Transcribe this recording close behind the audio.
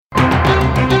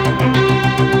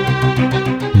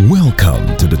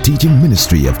teaching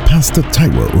ministry of Pastor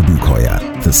Taiwo Odukoya,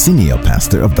 the senior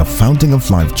pastor of the Fountain of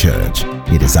Life Church.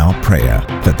 It is our prayer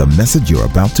that the message you're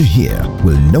about to hear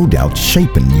will no doubt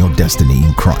shape your destiny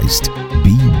in Christ.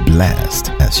 Be blessed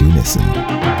as you listen.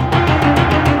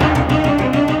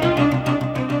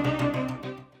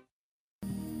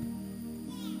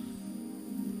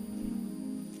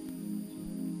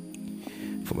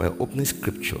 For my opening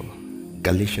scripture,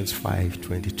 Galatians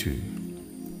 5:22.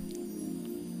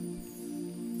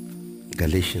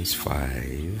 Galatians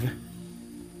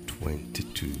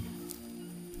 5:22.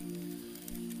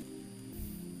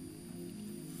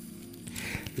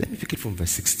 Let me pick it from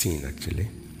verse 16 actually.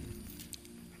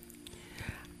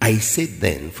 I say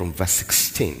then from verse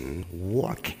 16,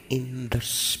 walk in the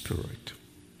Spirit,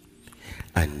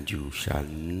 and you shall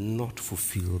not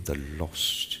fulfill the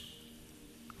lust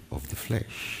of the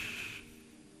flesh.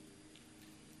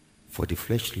 For the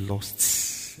flesh lusts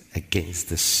against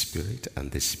the Spirit,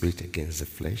 and the Spirit against the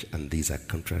flesh, and these are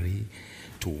contrary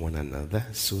to one another,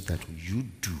 so that you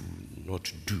do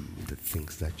not do the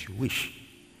things that you wish.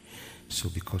 So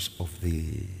because of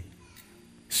the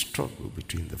struggle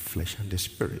between the flesh and the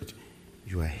Spirit,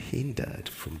 you are hindered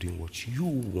from doing what you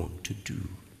want to do,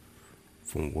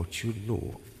 from what you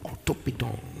know ought to be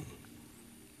done.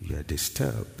 You are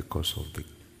disturbed because of the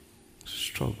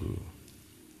struggle,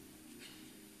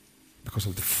 because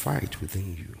of the fight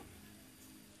within you.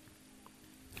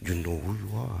 You know who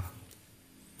you are.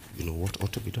 You know what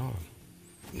ought to be done.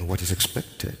 You know what is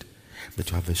expected. But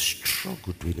you have a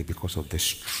struggle doing it because of the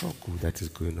struggle that is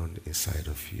going on inside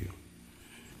of you.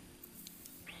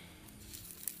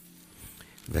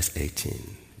 Verse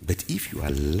 18. But if you are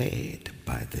led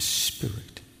by the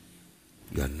Spirit,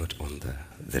 you are not under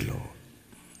the law.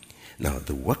 Now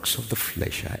the works of the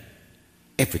flesh are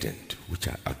evident, which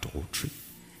are adultery,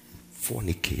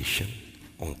 fornication,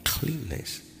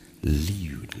 uncleanness,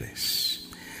 lewdness,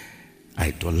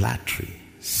 idolatry,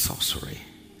 sorcery,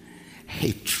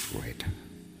 hatred,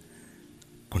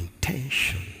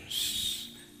 contentions,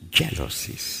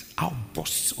 jealousies,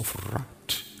 outbursts of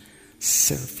wrath,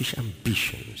 selfish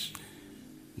ambitions,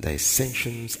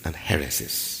 dissensions and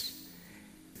heresies,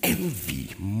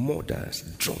 envy, murders,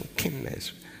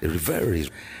 drunkenness, revelries,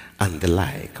 and the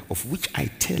like, of which I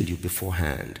tell you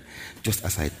beforehand, just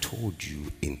as I told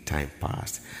you in time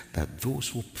past, that those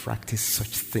who practice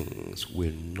such things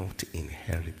will not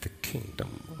inherit the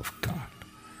kingdom of God.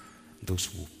 Those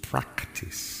who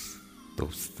practice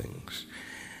those things,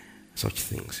 such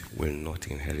things, will not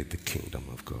inherit the kingdom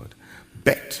of God.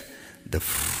 But the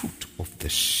fruit of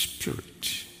the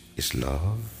Spirit is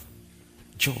love,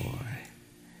 joy,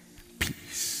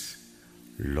 peace,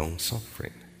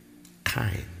 long-suffering,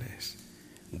 kindness,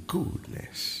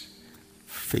 goodness,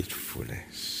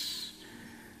 faithfulness.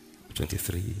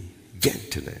 23,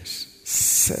 gentleness,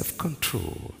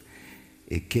 self-control.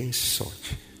 Against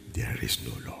such there is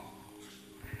no law.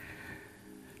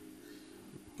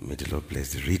 May the Lord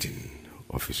bless the reading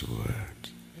of His word.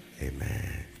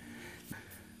 Amen.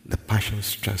 The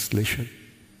Passion's translation.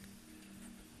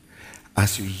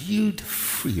 As you yield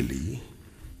freely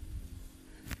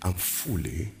and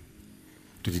fully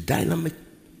to the dynamic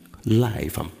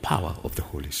life and power of the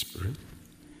Holy Spirit,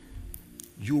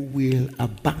 you will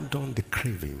abandon the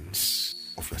cravings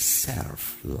of your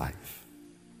self-life.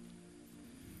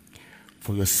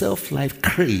 For your self-life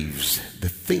craves the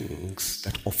things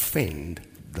that offend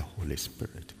the Holy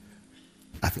Spirit.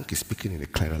 I think he's speaking in a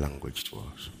clearer language to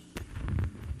us.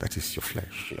 That is your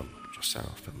flesh,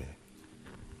 yourself, I mean.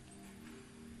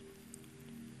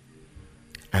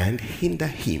 And hinder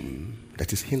him,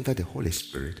 that is, hinder the Holy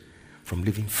Spirit from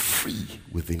living free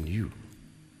within you.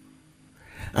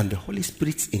 And the Holy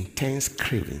Spirit's intense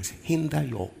cravings hinder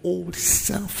your old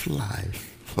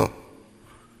self-life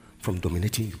from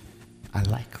dominating you. I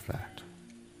like that.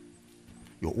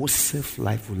 Your old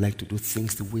self-life would like to do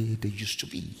things the way they used to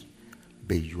be.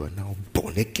 But you are now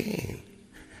born again.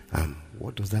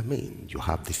 What does that mean? You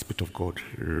have the Spirit of God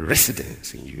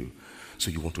residence in you. So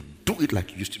you want to do it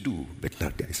like you used to do, but now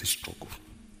there is a struggle.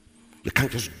 You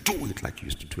can't just do it like you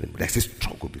used to do it. But there's a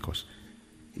struggle because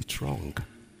it's wrong.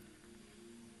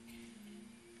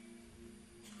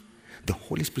 The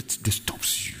Holy Spirit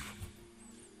disturbs you.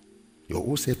 Your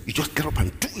old self, you just get up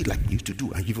and do it like you used to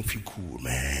do, and you even feel cool,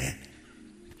 man.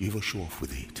 You even show off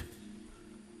with it.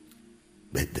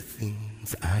 But the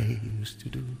things I used to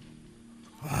do,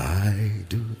 I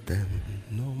do them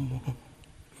no more.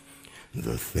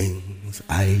 The things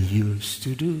I used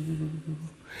to do,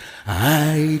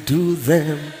 I do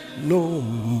them no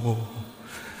more.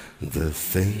 The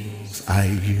things I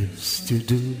used to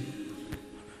do,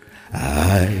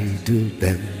 I do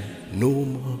them no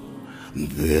more.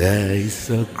 There is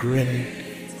a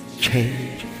great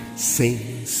change,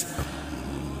 saints.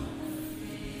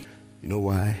 You know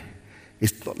why?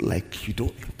 It's not like you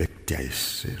don't, but there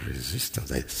is a resistance,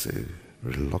 there is a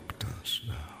reluctance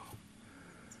now.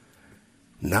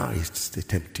 Now it's the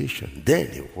temptation. Then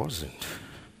it wasn't.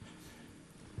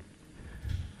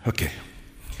 Okay.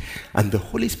 And the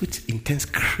Holy Spirit's intense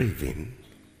craving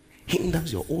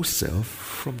hinders your old self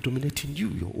from dominating you.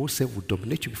 Your old self will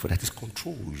dominate you before that is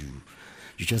control you.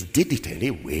 You just did it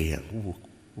anyway, and who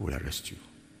will arrest you?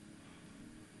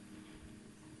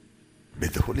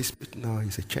 But the Holy Spirit now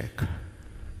is a check.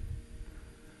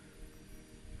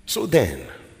 So then,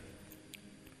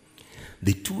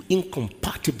 the two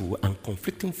incompatible and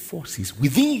conflicting forces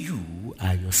within you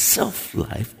are your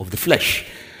self-life of the flesh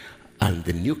and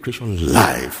the new creation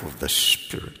life of the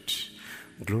Spirit.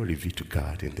 Glory be to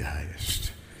God in the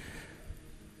highest.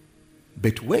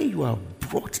 But when you are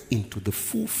brought into the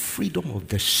full freedom of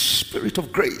the Spirit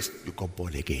of grace, you got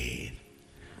born again.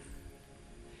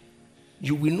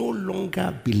 You will no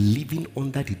longer be living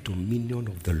under the dominion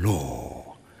of the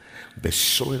law, but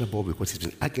sorry about, because it's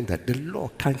been arguing that the law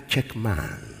can't check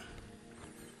man.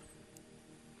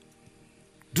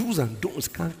 Do's and don'ts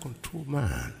can't control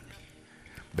man.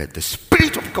 But the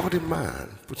Spirit of God in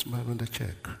man puts man under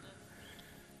check.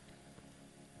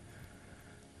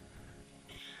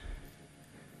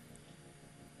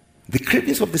 The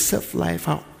cravings of the self-life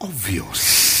are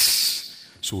obvious.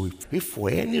 So if for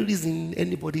any reason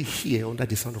anybody here under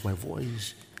the sound of my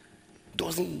voice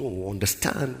doesn't know or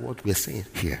understand what we're saying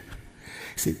here,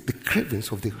 see, the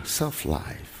cravings of the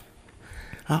self-life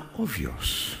are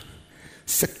obvious.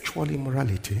 Sexual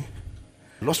immorality,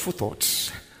 lustful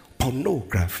thoughts,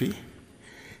 pornography,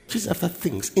 chase after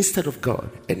things instead of God,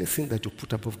 anything that you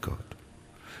put above God,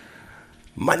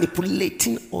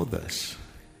 manipulating others,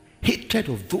 hatred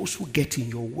of those who get in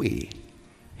your way,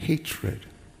 hatred,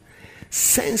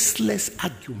 senseless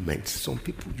arguments. Some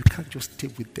people, you can't just stay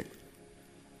with them.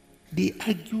 They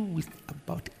argue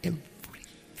about everything.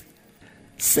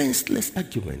 Senseless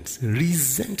arguments,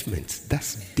 resentments,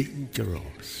 that's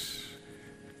dangerous.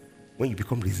 When you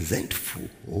become resentful,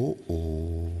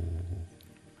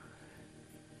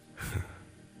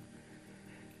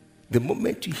 the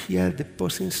moment you hear the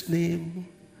person's name,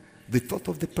 the thought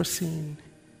of the person,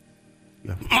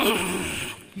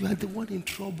 you are the one in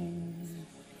trouble.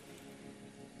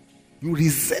 You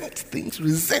resent things,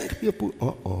 resent people.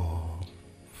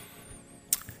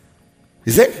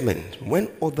 Resentment, when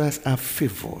others are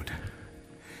favored.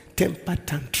 Temper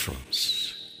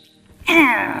tantrums.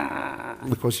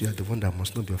 Because you are the one that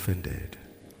must not be offended.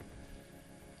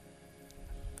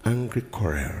 Angry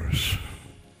quarrels.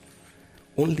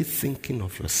 Only thinking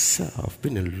of yourself,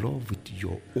 being in love with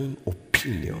your own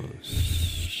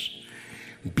opinions.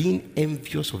 Being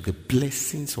envious of the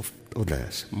blessings of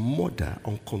others, murder,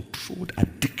 uncontrolled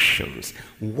addictions,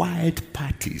 wild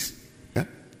parties. Huh?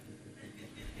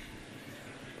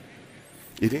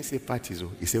 He didn't say parties,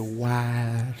 he said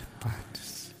wild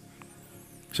parties.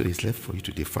 So it's left for you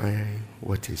to define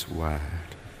what is wild.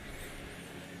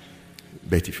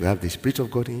 But if you have the Spirit of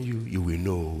God in you, you will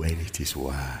know when it is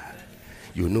wild.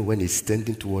 You will know when it's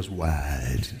tending towards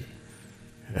wild.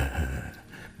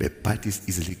 But parties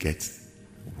easily get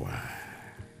wild.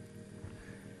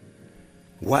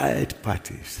 Wild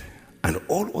parties and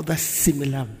all other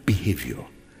similar behavior.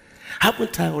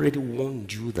 Haven't I already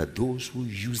warned you that those who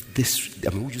use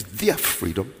who use their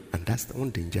freedom, and that's the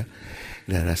one danger,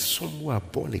 there are some who are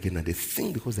born again and they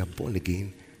think because they're born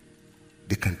again,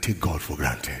 they can take God for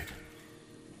granted.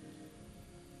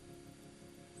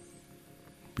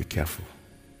 Be careful.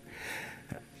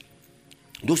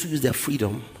 Those who use their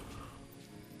freedom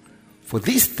for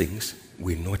these things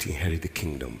will not inherit the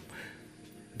kingdom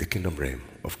realm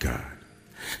of God.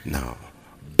 Now,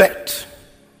 but,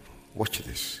 watch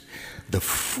this. The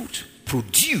fruit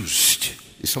produced,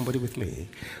 is somebody with me,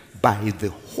 by the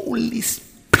Holy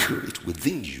Spirit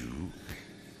within you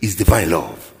is divine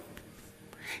love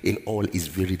in all its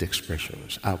varied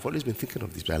expressions. I've always been thinking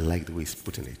of this, but I like the way he's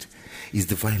putting it. It's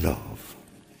divine love.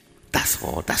 That's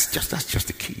all. That's just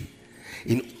the key.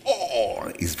 In all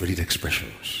its varied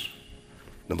expressions.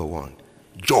 Number one,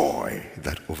 joy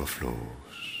that overflows.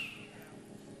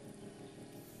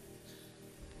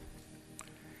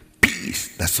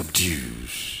 Peace that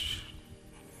subdues.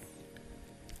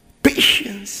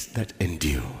 Patience that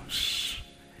endures.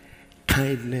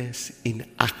 Kindness in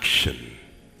action.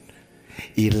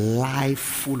 A life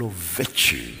full of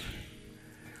virtue.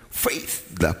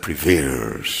 Faith that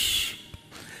prevails.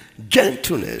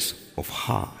 Gentleness of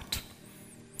heart.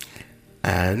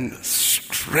 And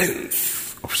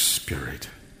strength of spirit.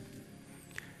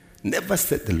 Never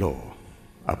set the law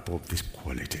above these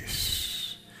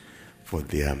qualities, for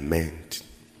they are meant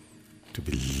to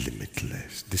be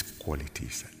limitless. These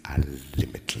qualities are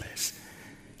limitless.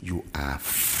 You are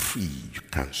free. You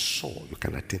can soar. You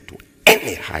can attain to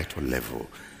any height or level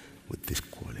with these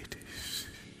qualities.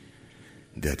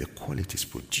 They are the qualities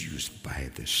produced by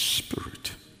the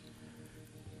Spirit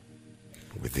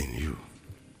within you.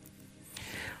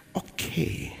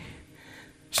 Okay.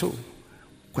 So,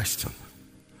 question.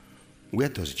 Where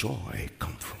does joy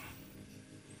come from?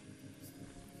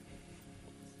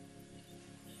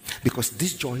 Because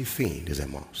this joy thing is a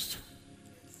must.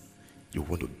 You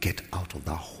want to get out of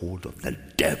that hold of the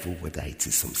devil, whether it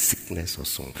is some sickness or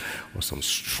some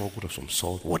struggle or some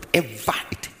sort, whatever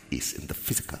it is in the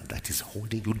physical that is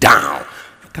holding you down,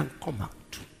 you can come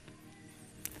out.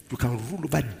 You can rule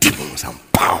over demons and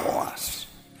powers.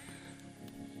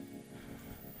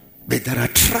 But there are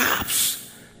traps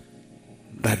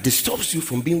that disturbs you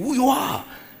from being who you are.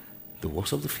 The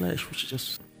works of the flesh, which is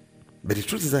just... But the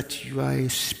truth is that you are a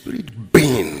spirit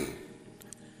being.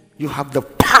 You have the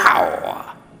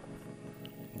power.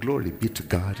 Glory be to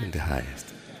God in the highest.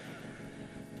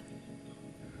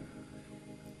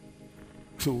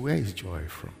 So where is joy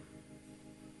from?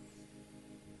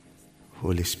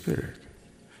 Holy Spirit.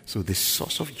 So the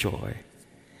source of joy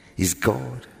is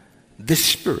God, the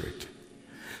Spirit.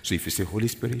 So if you say Holy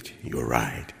Spirit, you're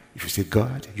right. If you say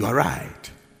God, you are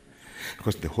right.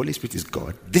 Because the Holy Spirit is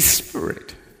God, the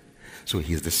Spirit. So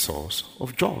he is the source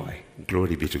of joy.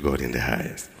 Glory be to God in the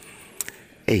highest.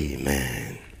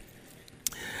 Amen.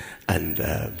 And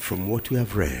from what we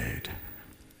have read,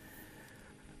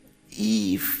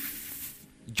 if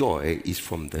joy is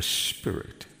from the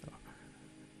Spirit,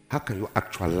 how can you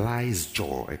actualize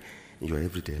joy in your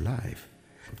everyday life?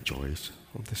 Joy is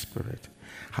from the Spirit.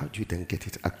 How do you then get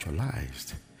it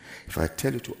actualized? If I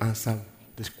tell you to answer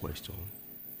this question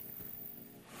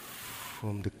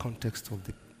from the context of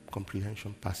the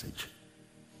comprehension passage,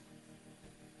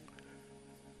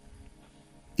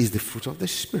 is the fruit of the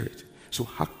Spirit. So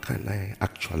how can I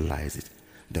actualize it?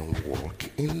 Then walk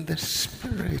in the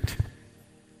Spirit.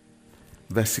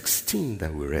 Verse 16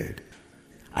 that we read.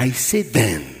 I say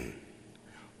then,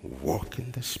 walk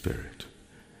in the Spirit,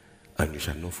 and you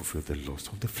shall not fulfill the lust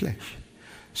of the flesh.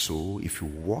 So if you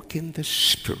walk in the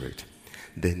Spirit,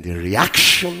 then the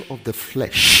reaction of the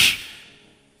flesh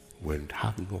will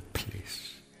have no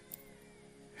place.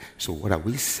 So what are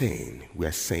we saying? We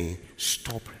are saying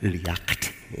stop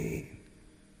reacting.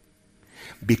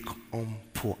 Become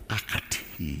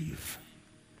proactive.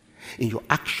 In your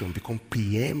action, become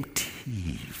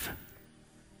preemptive.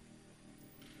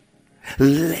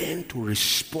 Learn to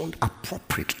respond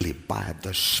appropriately by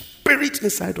the Spirit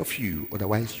inside of you.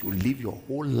 Otherwise, you live your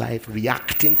whole life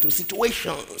reacting to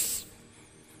situations.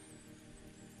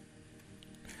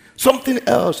 Something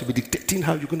else will be dictating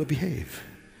how you're going to behave.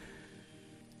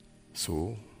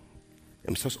 So,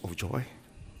 a source of joy,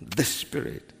 the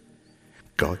Spirit.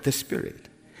 God, the Spirit.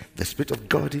 The Spirit of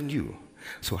God in you.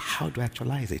 So how do I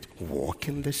actualize it? Walk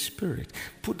in the Spirit.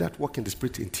 Put that walk in the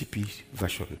Spirit in TP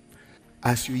version.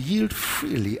 As you yield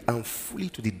freely and fully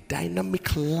to the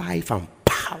dynamic life and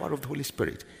power of the Holy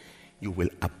Spirit, you will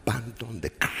abandon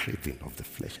the craving of the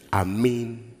flesh. I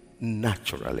mean,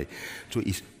 naturally. So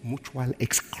it's mutual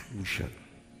exclusion.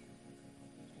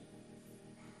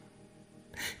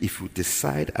 If you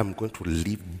decide I'm going to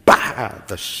live by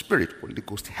the Spirit, Holy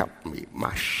Ghost help me,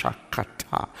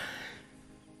 Mashakata,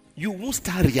 you won't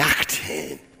start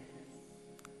reacting.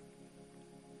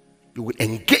 You will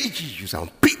engage you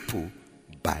and people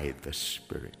by the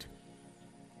Spirit.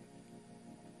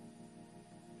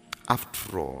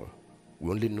 After all,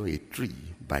 we only know a tree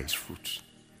by its fruits.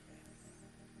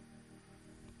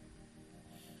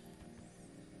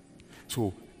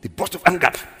 So the burst of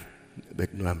anger,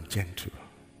 but no, I'm gentle.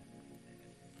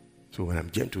 So when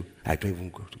I'm gentle, I don't even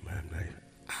go to my life.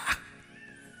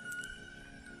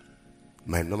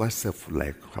 My normal self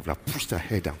would have pushed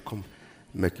ahead and come.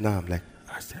 But now I'm like,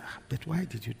 I said, but why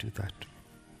did you do that?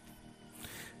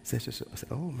 I said,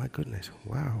 oh my goodness,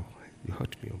 wow, you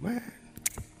hurt me, oh man.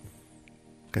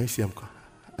 Can you see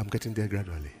I'm getting there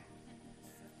gradually?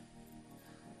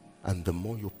 And the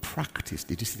more you practice,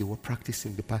 did you see the word practice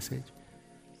in the passage?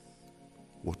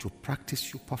 What you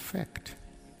practice, you perfect.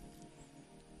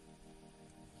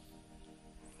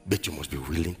 But you must be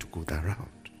willing to go that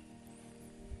route.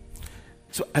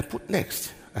 So I put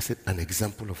next, I said, an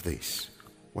example of this.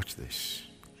 Watch this.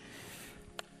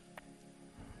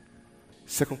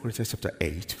 2 Corinthians chapter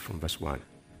 8 from verse 1.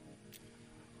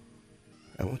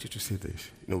 I want you to see this.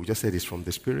 We just said it's from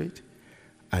the Spirit,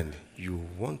 and you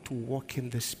want to walk in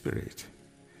the Spirit.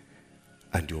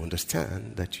 And you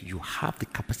understand that you have the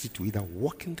capacity to either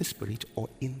walk in the spirit or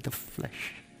in the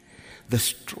flesh. The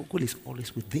struggle is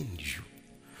always within you.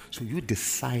 So you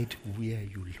decide where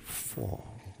you fall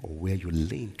or where you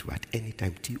lean to at any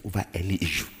time over any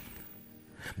issue.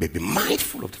 But be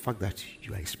mindful of the fact that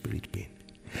you are a spirit being.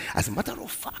 As a matter of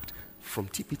fact, from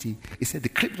TPT, it said the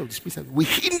craving of the spirit will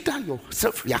hinder your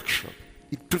self-reaction.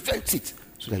 It prevents it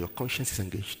so that your conscience is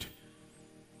engaged.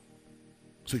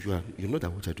 So you know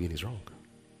that what you're doing is wrong.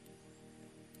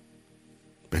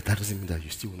 But that doesn't mean that you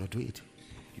still will not do it.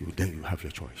 Then you have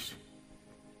your choice.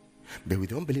 But with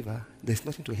the unbeliever, there's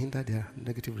nothing to hinder their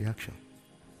negative reaction.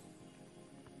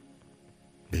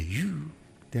 But you,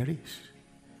 there is.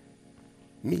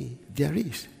 Me, there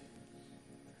is.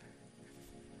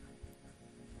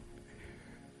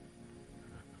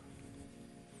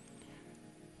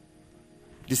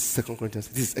 This is 2 Corinthians.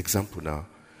 This is example now.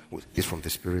 It's from the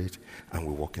Spirit, and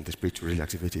we walk in the Spirit to really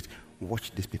activate it.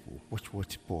 Watch these people. Watch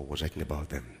what Paul was writing about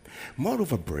them.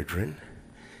 Moreover, brethren,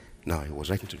 now he was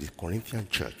writing to the Corinthian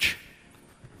church.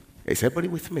 Is everybody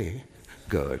with me?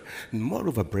 Good.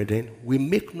 Moreover, brethren, we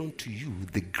make known to you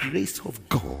the grace of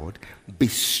God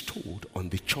bestowed on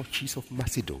the churches of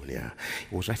Macedonia.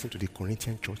 He was writing to the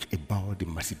Corinthian church about the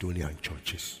Macedonian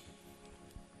churches.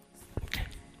 Okay.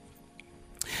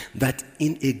 That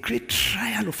in a great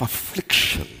trial of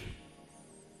affliction,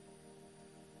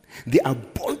 the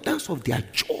abundance of their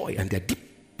joy and their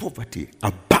deep poverty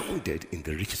abounded in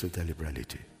the riches of their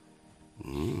liberality.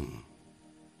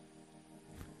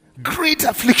 Great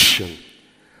affliction,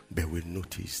 but we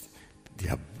noticed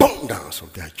the abundance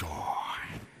of their joy.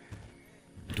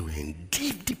 Though in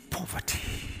deep poverty,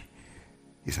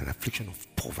 is an affliction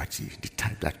of poverty, the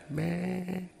type that,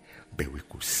 man, but we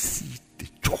could see the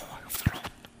joy of the Lord.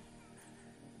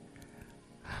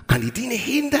 And it didn't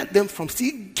hinder them from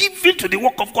still giving to the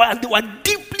work of God, and they were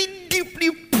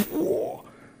deeply poor.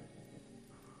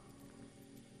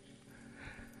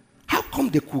 How come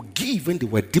they could give when they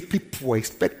were deeply poor,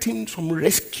 expecting some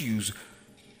rescues?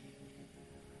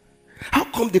 How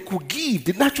come they could give?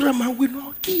 The natural man will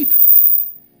not give.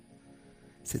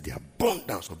 So the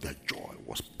abundance of their joy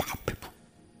was palpable.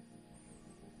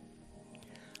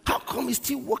 How come he's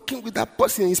still working with that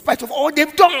person in spite of all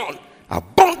they've done?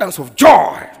 Abundance of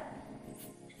joy.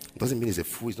 Doesn't mean he's a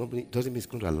fool. Doesn't mean it's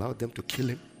going to allow them to kill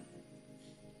him.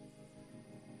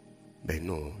 But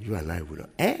no, you and I will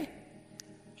not.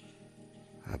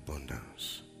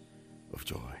 Abundance of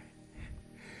joy.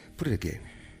 Put it again.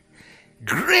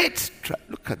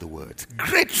 Look at the words.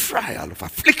 Great trial of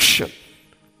affliction.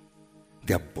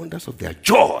 The abundance of their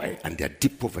joy and their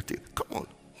deep poverty. Come on.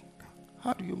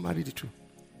 How do you marry the two?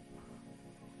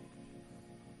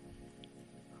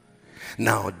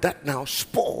 Now, that now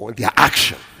spoiled their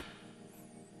action.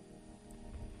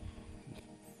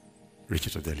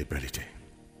 Riches of their liberality.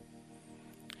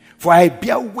 For I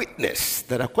bear witness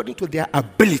that according to their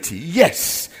ability,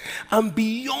 yes, and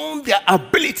beyond their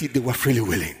ability, they were freely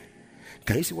willing.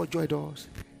 Can you see what joy does?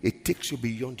 It takes you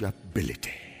beyond your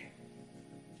ability.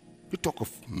 You talk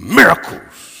of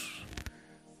miracles.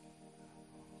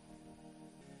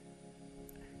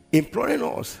 Imploring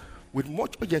us with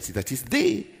much urgency, that is,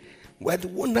 they were the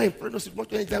one that implored us with much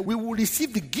urgency that we will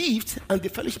receive the gift and the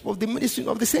fellowship of the ministry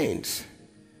of the saints.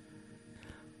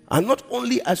 And not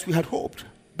only as we had hoped,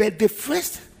 but they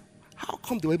first, how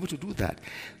come they were able to do that?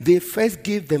 They first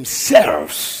gave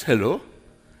themselves, to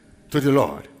the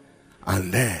Lord,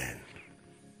 and then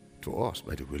to us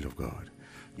by the will of God.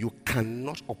 You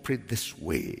cannot operate this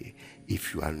way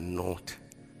if you are not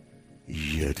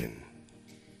yielding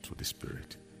to the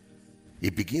Spirit.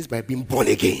 It begins by being born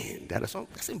again. There are some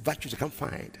virtues you can't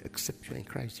find except you are in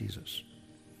Christ Jesus.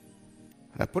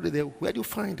 I put it there. Where do you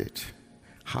find it?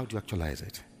 How do you actualize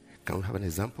it? Can we have an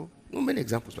example? No, many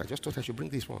examples, but I just thought I should bring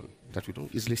this one that we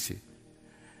don't easily see.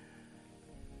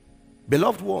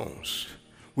 Beloved ones,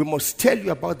 we must tell you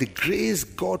about the grace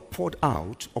God poured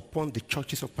out upon the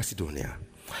churches of Macedonia.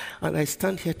 And I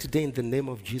stand here today in the name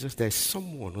of Jesus. There is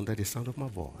someone under the sound of my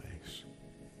voice.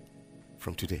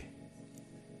 From today,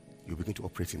 you begin to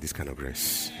operate in this kind of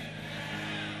grace.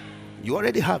 You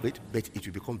already have it, but it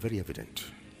will become very evident.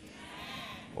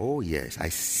 Oh yes, I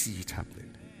see it happening.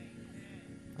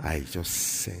 I just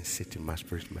sense it in my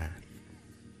spirit, man.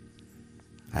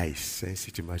 I sense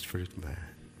it in my spirit, man.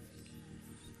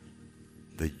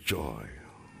 The joy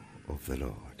of the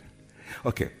Lord.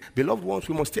 Okay, beloved ones,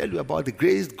 we must tell you about the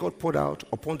grace God poured out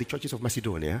upon the churches of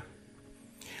Macedonia.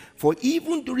 For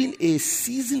even during a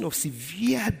season of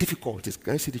severe difficulties,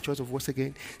 can you see the choice of words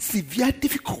again? Severe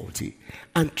difficulty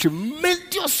and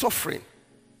tremendous suffering.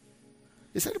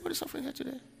 Is anybody suffering here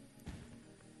today?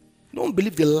 Don't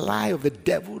believe the lie of the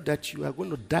devil that you are going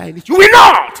to die in it. You will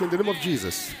not, in the name of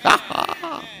Jesus.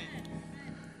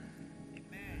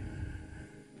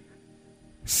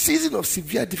 Season of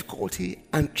severe difficulty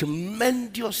and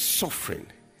tremendous suffering,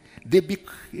 they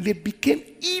became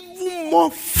even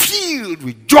more filled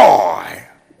with joy.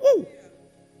 Woo.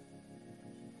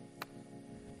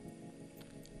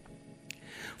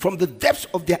 From the depths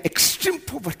of their extreme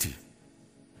poverty,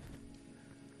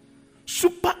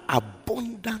 super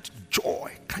abundant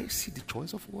joy. Can you see the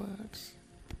choice of words?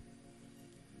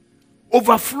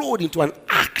 Overflowed into an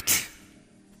act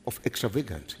of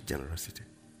extravagant generosity.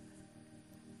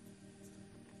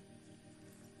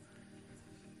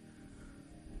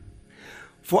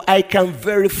 For I can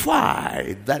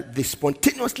verify that they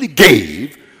spontaneously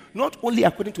gave, not only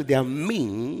according to their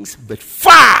means, but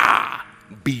far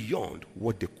beyond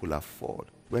what they could afford.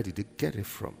 Where did they get it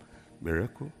from?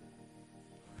 Miracle?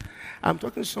 I'm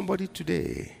talking to somebody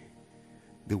today.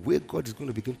 The way God is going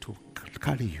to begin to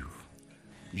carry you,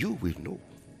 you will know.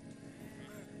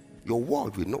 Your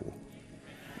world will know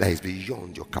that is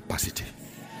beyond your capacity.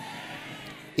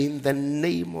 In the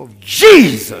name of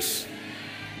Jesus.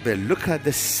 But look at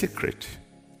the secret.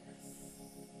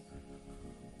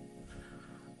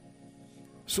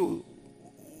 So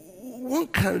one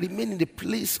can remain in the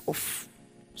place of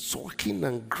sulking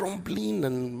and grumbling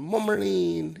and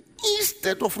murmuring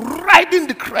instead of riding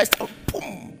the Christ out.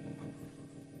 Boom.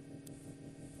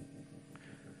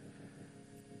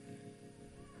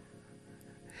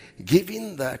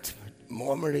 Giving that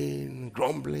murmuring,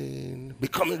 grumbling,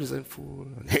 becoming resentful,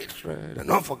 and hatred, and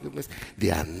unforgiveness,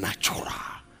 they are natural.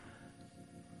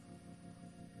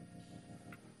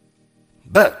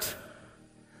 But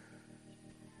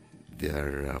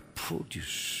there are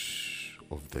produce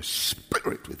of the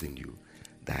Spirit within you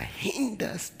that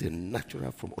hinders the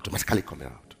natural from automatically coming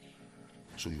out.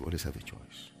 So you always have a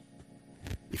choice.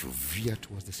 If you veer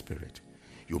towards the Spirit,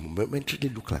 you momentarily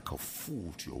look like a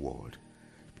fool to your world,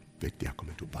 but they are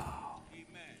coming to bow.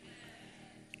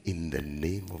 In the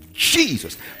name of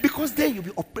Jesus. Because then you'll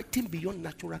be operating beyond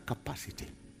natural capacity.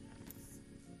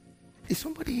 Is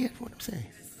somebody hearing what I'm saying?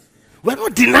 We're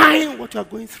not denying what you are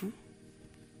going through.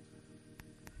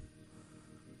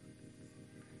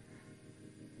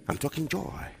 I'm talking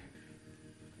joy.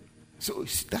 So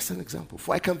that's an example.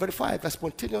 For I can verify that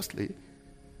spontaneously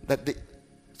that they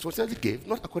spontaneously gave,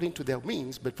 not according to their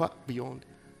means, but far beyond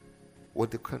what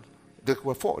they could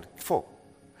afford.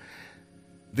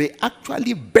 They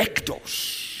actually begged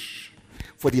us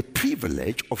for the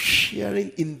privilege of sharing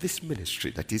in this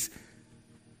ministry. That is,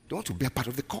 they want to be a part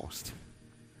of the cost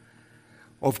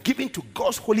of giving to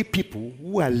God's holy people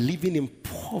who are living in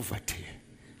poverty.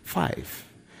 5,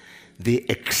 they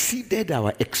exceeded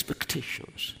our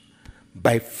expectations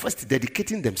by first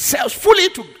dedicating themselves fully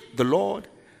to the Lord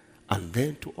and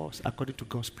then to us according to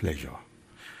God's pleasure.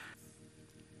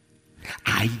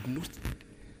 I know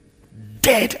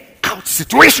dead out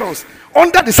situations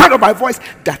under the sound of my voice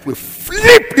that will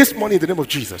flip this morning in the name of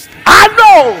Jesus. I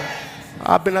know.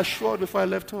 I've been assured before I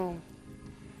left home.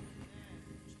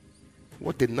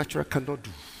 What the natural cannot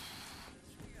do,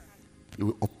 it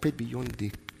will operate beyond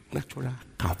the natural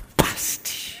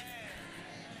capacity.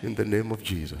 In the name of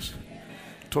Jesus.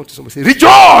 Turn to somebody and say,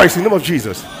 rejoice in the name of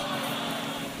Jesus.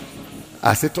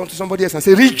 I said, turn to somebody else and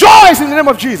say, rejoice in the name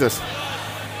of Jesus.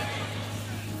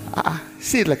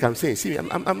 See it like I'm saying. See me.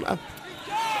 I'm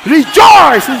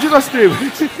rejoice in Jesus' name.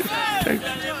 Thank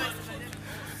you.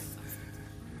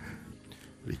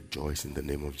 Rejoice in the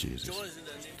name of Jesus.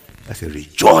 I say,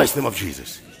 rejoice in the name of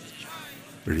Jesus.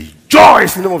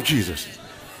 Rejoice in the name of Jesus.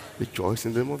 Rejoice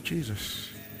in the name of Jesus.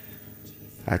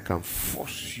 I can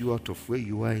force you out of where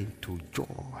you are into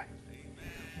joy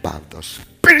by the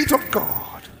Spirit of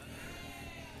God.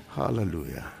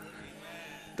 Hallelujah.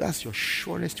 That's your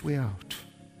surest way out.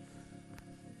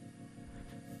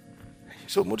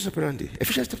 So, modus operandi.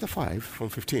 Ephesians chapter 5 from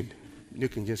 15. New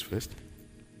King James first.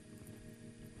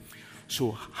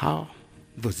 So, how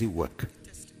does it work?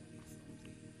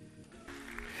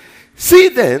 See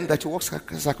then that you walk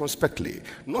circumspectly,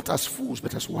 not as fools,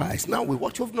 but as wise. Now, with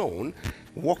what you've known,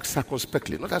 walk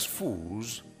circumspectly, not as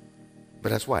fools,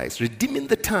 but as wise. Redeeming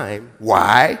the time.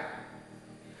 Why?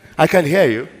 I can hear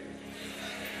you.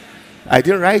 I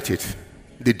didn't write it.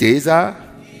 The days are.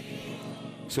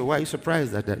 So why are you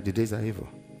surprised that the days are evil?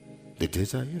 The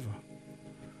days are evil.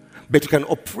 But you can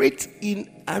operate in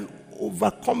an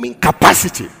overcoming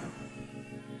capacity.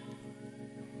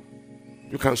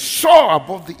 You can soar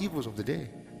above the evils of the day.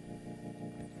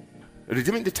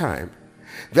 Redeeming the time.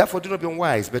 Therefore, do not be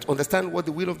unwise, but understand what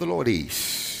the will of the Lord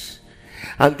is.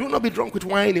 And do not be drunk with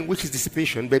wine, in which is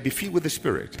dissipation, but be filled with the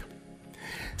Spirit.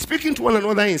 Speaking to one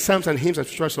another in psalms and hymns and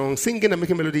spiritual songs, singing and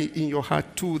making melody in your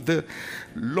heart to the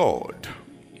Lord.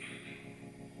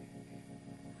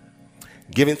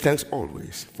 Giving thanks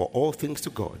always for all things to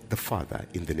God the Father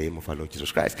in the name of our Lord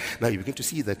Jesus Christ. Now you begin to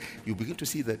see that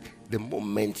the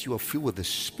moment you are filled with the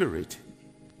Spirit,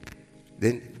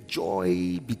 then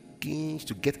joy begins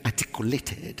to get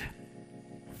articulated.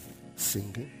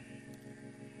 Singing,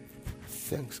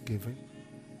 thanksgiving.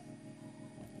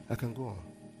 I can go on.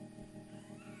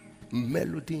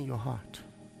 Melody in your heart.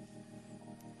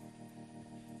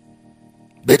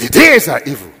 But the days are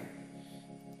evil.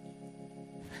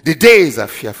 The days are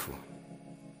fearful.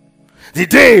 The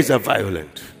days are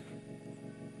violent.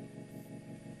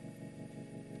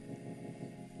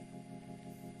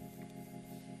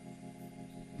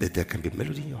 That there can be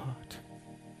melody in your heart.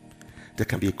 There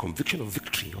can be a conviction of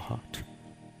victory in your heart.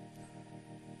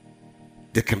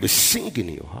 There can be singing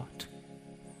in your heart.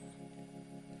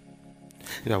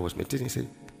 I was meditating and said,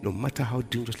 no matter how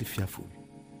dangerously fearful,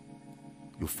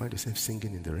 you'll find yourself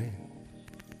singing in the rain,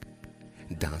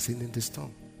 dancing in the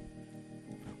storm,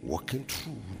 walking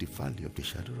through the valley of the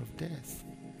shadow of death.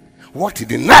 What in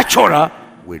the natural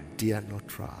we dare not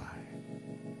try.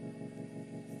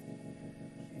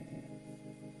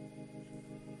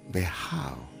 But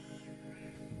how?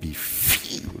 Be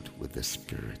filled with the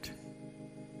Spirit.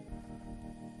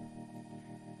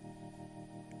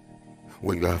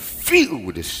 When you are filled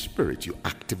with the Spirit, you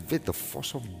activate the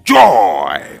force of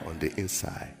joy on the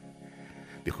inside.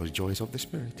 Because joy is of the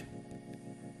Spirit.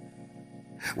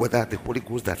 Whether the Holy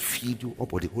Ghost that filled you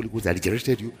up or the Holy Ghost that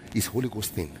regenerated you is Holy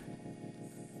Ghost thing.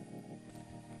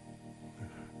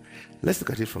 Let's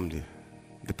look at it from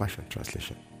the Passion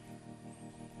Translation.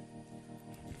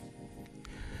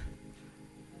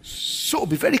 So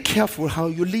be very careful how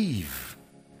you live.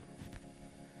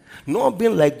 Not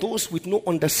being like those with no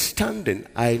understanding.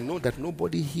 I know that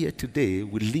nobody here today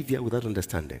will live here without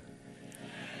understanding.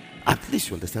 At least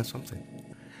you understand something.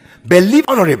 But live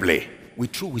honorably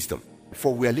with true wisdom.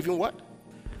 For we are living what?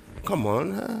 Come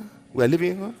on. We are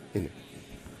living in it.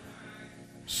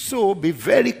 So be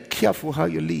very careful how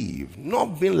you live.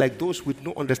 Not being like those with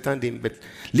no understanding, but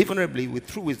live honorably with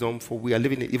true wisdom, for we are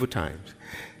living in evil times.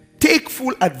 Take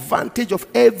full advantage of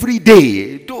every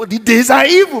day. Though the days are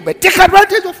evil, but take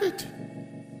advantage of it.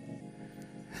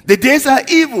 The days are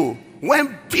evil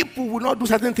when people will not do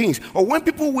certain things, or when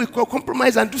people will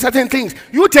compromise and do certain things.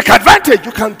 You take advantage.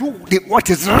 You can do what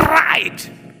is right.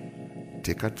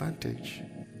 Take advantage.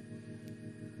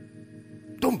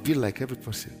 Don't be like every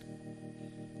person.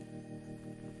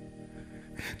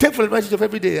 Take full advantage of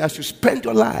every day as you spend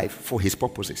your life for His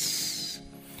purposes.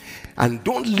 And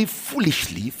don't live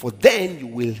foolishly, for then you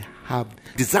will have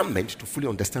discernment to fully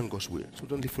understand God's will. So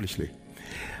don't live foolishly.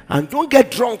 And don't get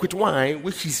drunk with wine,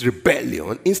 which is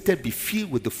rebellion. Instead, be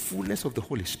filled with the fullness of the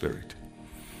Holy Spirit.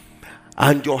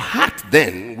 And your heart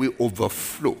then will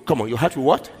overflow. Come on, your heart will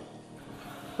what?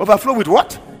 Overflow with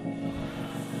what?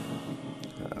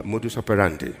 Modus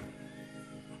operandi.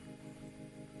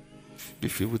 Be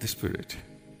filled with the Spirit.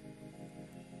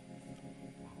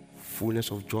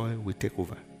 Fullness of joy will take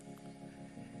over.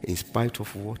 In spite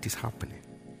of what is happening.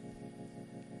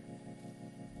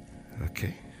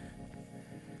 Okay?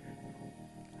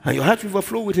 And your heart will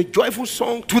overflow with a joyful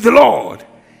song to the Lord.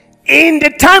 In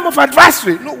the time of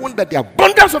adversity, no wonder the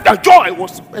abundance of their joy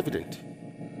was evident.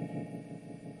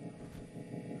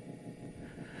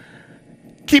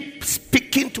 Keep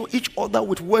speaking to each other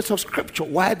with words of scripture.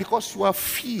 Why? Because you are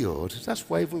filled. That's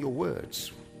why even your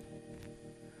words.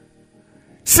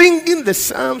 Singing the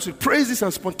psalms with praises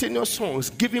and spontaneous songs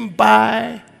given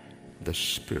by the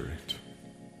Spirit.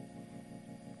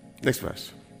 Next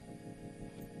verse.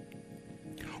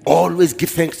 Always give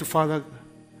thanks to Father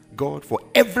God for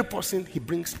every person He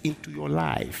brings into your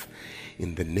life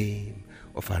in the name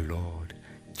of our Lord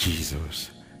Jesus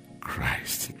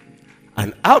Christ.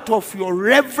 And out of your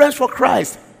reverence for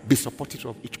Christ, be supportive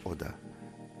of each other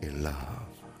in love.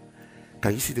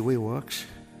 Can you see the way it works?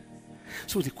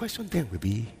 So the question then will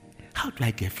be, how do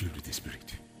I get filled with the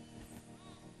Spirit?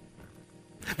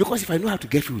 Because if I know how to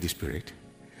get filled with the Spirit,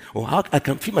 or how I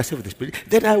can fill myself with the Spirit,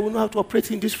 then I will know how to operate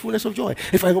in this fullness of joy.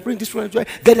 If I operate in this fullness of joy,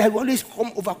 then I will always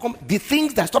overcome the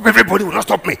things that stop everybody will not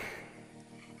stop me.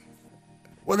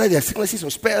 Whether they are sicknesses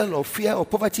or spell or fear or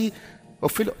poverty or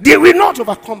failure, they will not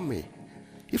overcome me.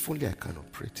 If only I can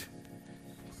operate.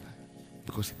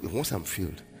 Because once I'm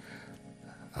filled,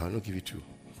 I will not give it to you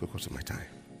because of my time.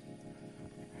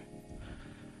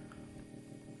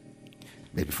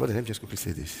 But before then, let me just quickly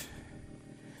say this.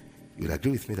 You will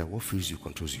agree with me that what fills you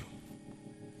controls you.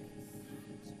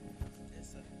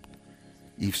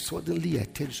 If suddenly I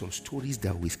tell you some stories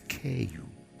that will scare you,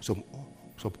 some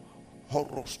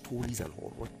horror stories and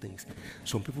horror things,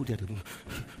 some people that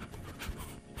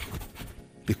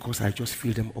because I just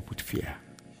fill them up with fear.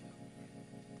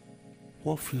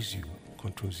 What fills you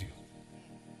controls you.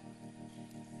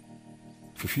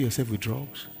 If you fill yourself with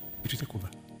drugs, it will take over.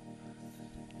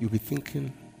 You'll be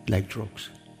thinking like drugs,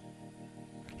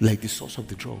 like the source of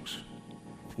the drugs,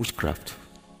 witchcraft,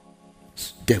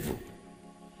 devil.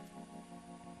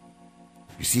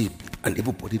 You see an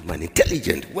able-bodied man,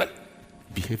 intelligent, well,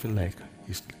 behaving like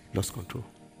he's lost control.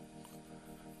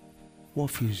 What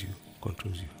fills you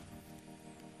controls you.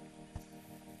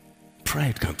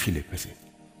 Pride can fill a person.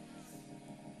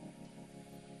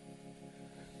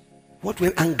 What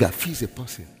when anger fills a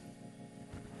person?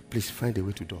 Please find a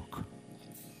way to duck.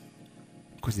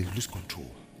 Because they lose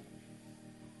control.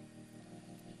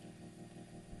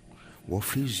 What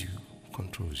fills you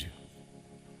controls you.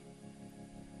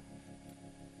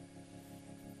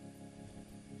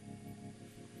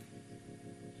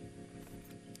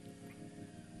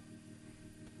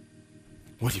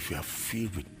 What if you are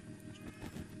filled with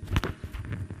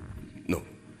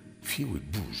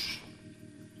booze?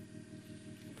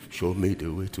 Show me the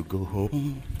way to go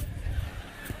home.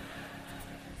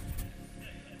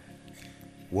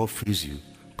 What fills you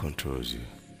controls you.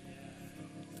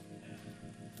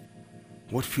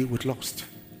 What filled with lust?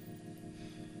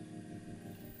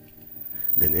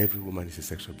 Then every woman is a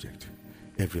sex object.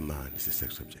 Every man is a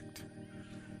sex object.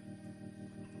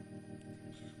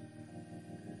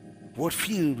 What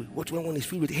one is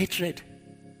filled with hatred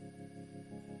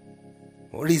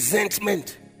or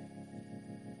resentment?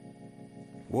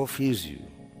 What fills you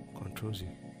controls you.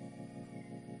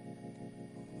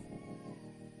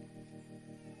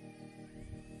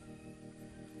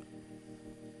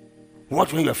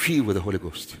 What when you are filled with the Holy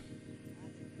Ghost?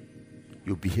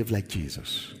 You behave like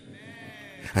Jesus.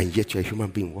 And yet you're a human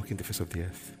being walking the face of the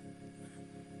earth.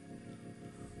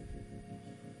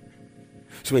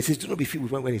 So when it says do not be filled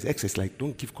with wine when it's excess, like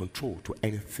don't give control to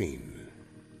anything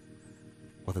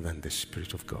other than the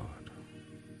Spirit of God.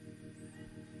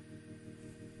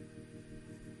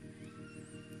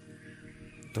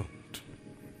 Don't.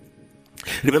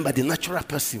 Remember, the natural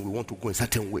person will want to go in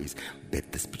certain ways,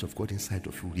 but the Spirit of God inside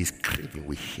of you, this craving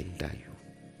will hinder you.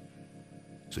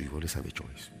 So you always have a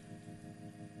choice.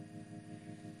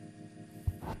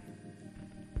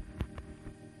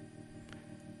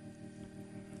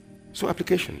 So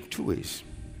application, 2 ways.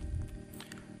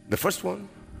 The first one,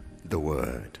 the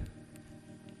Word.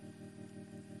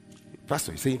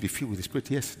 Pastor, you're saying be filled with the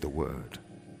Spirit? Yes, the Word.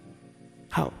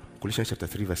 How? Colossians chapter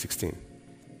 3 verse 16.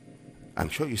 I'm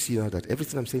sure you see now that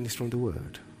everything I'm saying is from the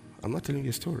Word. I'm not telling you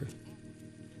a story.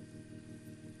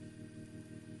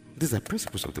 These are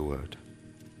principles of the Word.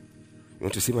 You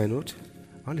want to see my note?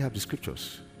 I only have the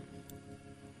scriptures.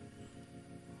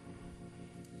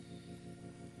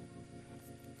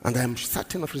 And I am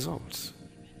certain of results.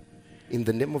 In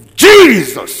the name of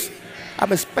Jesus,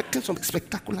 I'm expecting some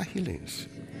spectacular healings.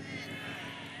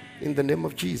 In the name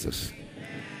of Jesus.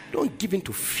 Don't give in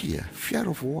to fear. Fear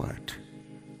of what?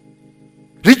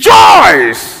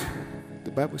 Rejoice!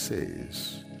 The Bible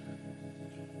says,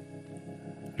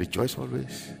 rejoice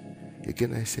always.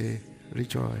 Again I say,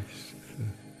 rejoice.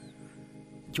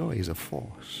 Joy is a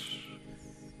force.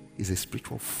 It's a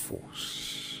spiritual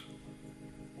force.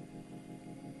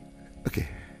 Okay.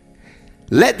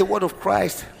 Let the word of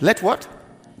Christ, let what?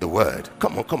 The word.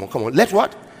 Come on. Let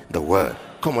what? The word.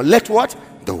 Come on, let what?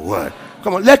 The word.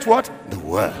 Come on, let what? The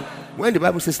word. When the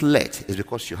Bible says let, it's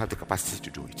because you have the capacity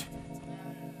to do it.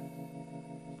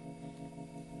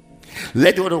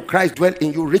 Let the word of Christ dwell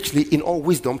in you richly in all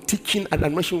wisdom, teaching and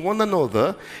admonishing one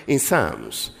another in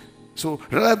psalms. So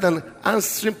rather than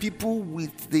answering people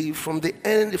with from the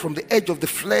edge of the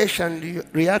flesh and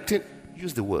reacting,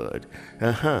 use the word.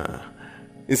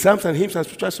 In psalms and hymns and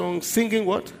spiritual songs, singing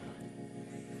what?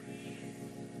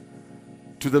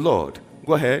 To the Lord.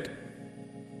 Go ahead.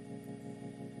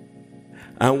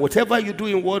 And whatever you do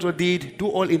in word or deed, do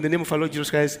all in the name of our Lord Jesus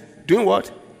Christ. Doing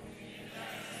what?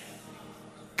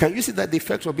 Can you see that the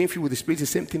effect of being filled with the Spirit is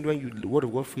the same thing when the word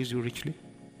of God fills you richly?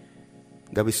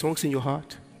 There'll be songs in your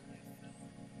heart.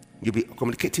 You'll be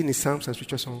communicating in psalms and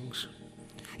spiritual songs.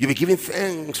 You'll be giving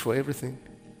thanks for everything.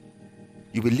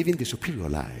 You'll be living the superior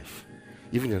life,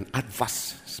 even in an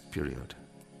adverse period.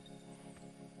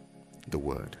 The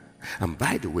word. And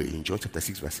by the way, in John chapter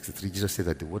 6 verse 63, Jesus said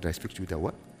that the word I speak to you, that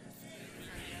what?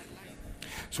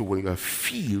 So when you are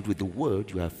filled with the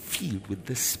word, you are filled with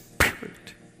the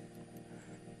Spirit.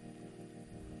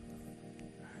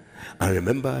 And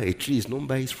remember, a tree is known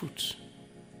by its fruits.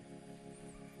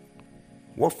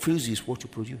 What fills you is what you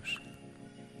produce.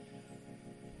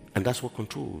 And that's what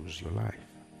controls your life.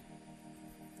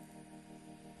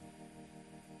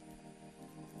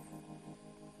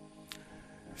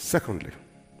 Secondly,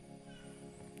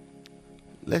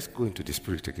 let's go into the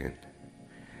Spirit again.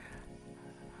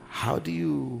 How do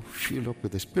you fill up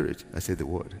with the Spirit? I said the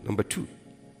word. Number 2,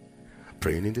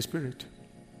 praying in the Spirit.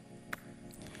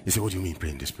 You say, what do you mean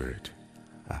praying in the Spirit?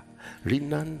 Why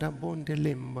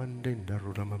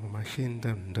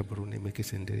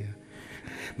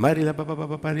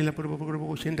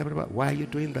are you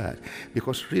doing that?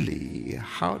 Because really,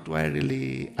 how do I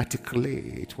really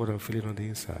articulate what I'm feeling on the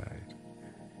inside?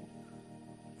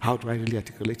 How do I really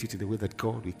articulate it in the way that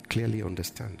God will clearly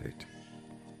understand it?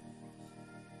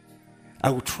 I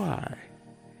will try.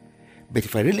 But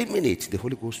if I really mean it, the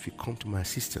Holy Ghost will come to my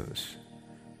assistance.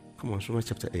 Come on, Romans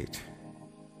chapter 8.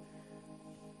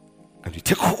 And you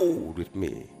take hold with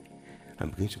me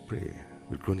and begin to pray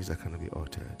with groanings that cannot be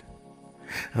uttered.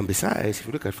 And besides, if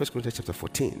you look at 1 Corinthians chapter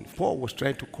 14, Paul was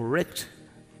trying to correct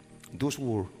those who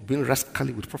were being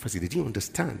rascally with prophecy. They didn't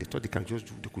understand. They thought they could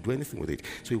do anything with it.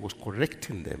 So he was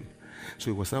correcting them.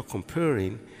 So he was now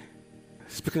comparing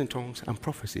speaking in tongues and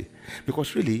prophecy.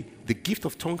 Because really, the gift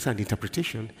of tongues and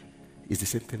interpretation is the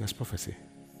same thing as prophecy.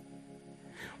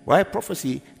 Why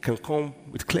prophecy can come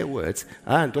with clear words,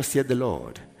 and thus saith the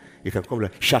Lord. It can come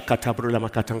like,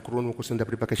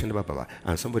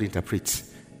 and somebody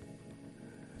interprets.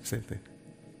 Same thing.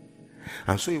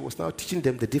 And so he was now teaching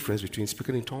them the difference between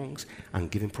speaking in tongues and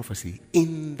giving prophecy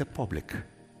in the public.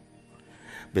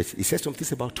 But he says some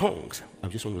things about tongues. I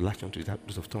just want to latch on to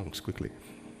those of tongues quickly.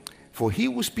 For he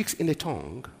who speaks in a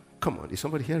tongue, come on, is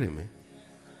somebody hearing me?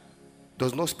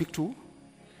 Does not speak to,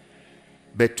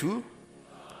 but to,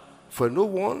 for no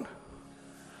one.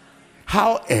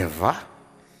 However,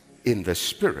 in the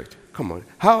Spirit. Come on.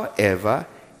 However,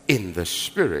 in the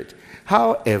Spirit.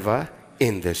 However,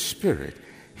 in the Spirit.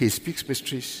 He speaks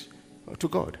mysteries to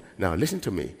God. Now, listen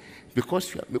to me.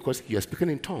 Because you are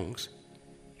speaking in tongues,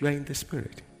 you are in the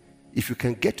Spirit. If you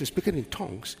can get to speaking in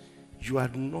tongues, you are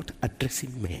not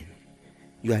addressing men.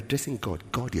 You are addressing God.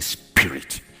 God is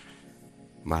Spirit.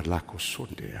 Malako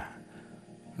Sondea.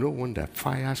 No wonder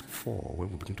fires fall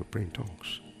when we begin to pray in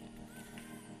tongues.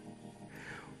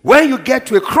 When you get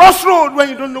to a crossroad when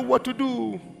you don't know what to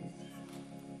do,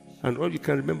 and all you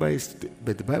can remember is,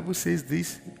 but the Bible says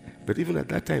this, but even at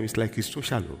that time, it's like it's so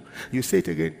shallow. You say it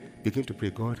again, begin to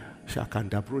pray, God.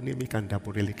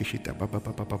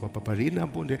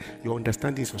 Your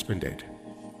understanding is suspended.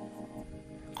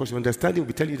 Because your understanding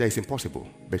will tell you that it's impossible,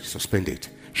 but suspend it.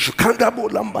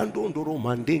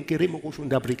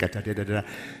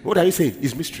 What are you saying?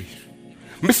 It's mystery.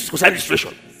 Mystery is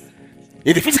administration.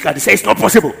 In the physical, they say it's not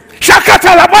possible.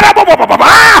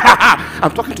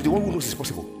 I'm talking to the one who knows it's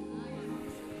possible.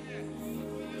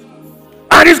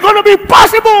 And it's going to be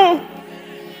possible.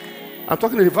 I'm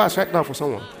talking in reverse right now for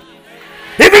someone.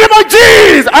 In the name of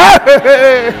Jesus.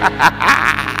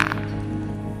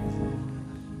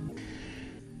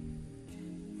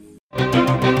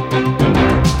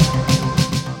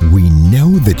 We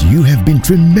know that you have been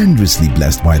tremendously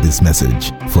blessed by this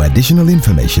message. For additional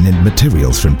information and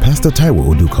materials from Pastor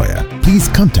Taiwo Odukoya, please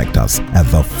contact us at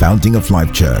the Fountain of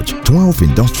Life Church, 12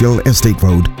 Industrial Estate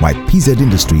Road by PZ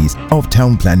Industries of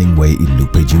Town Planning Way in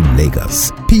Lupeju,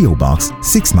 Lagos. P.O. Box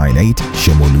 698,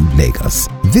 Shomolu, Lagos.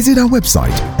 Visit our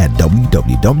website at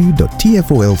www.tfolc.org.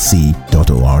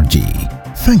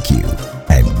 Thank you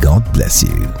and God bless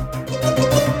you.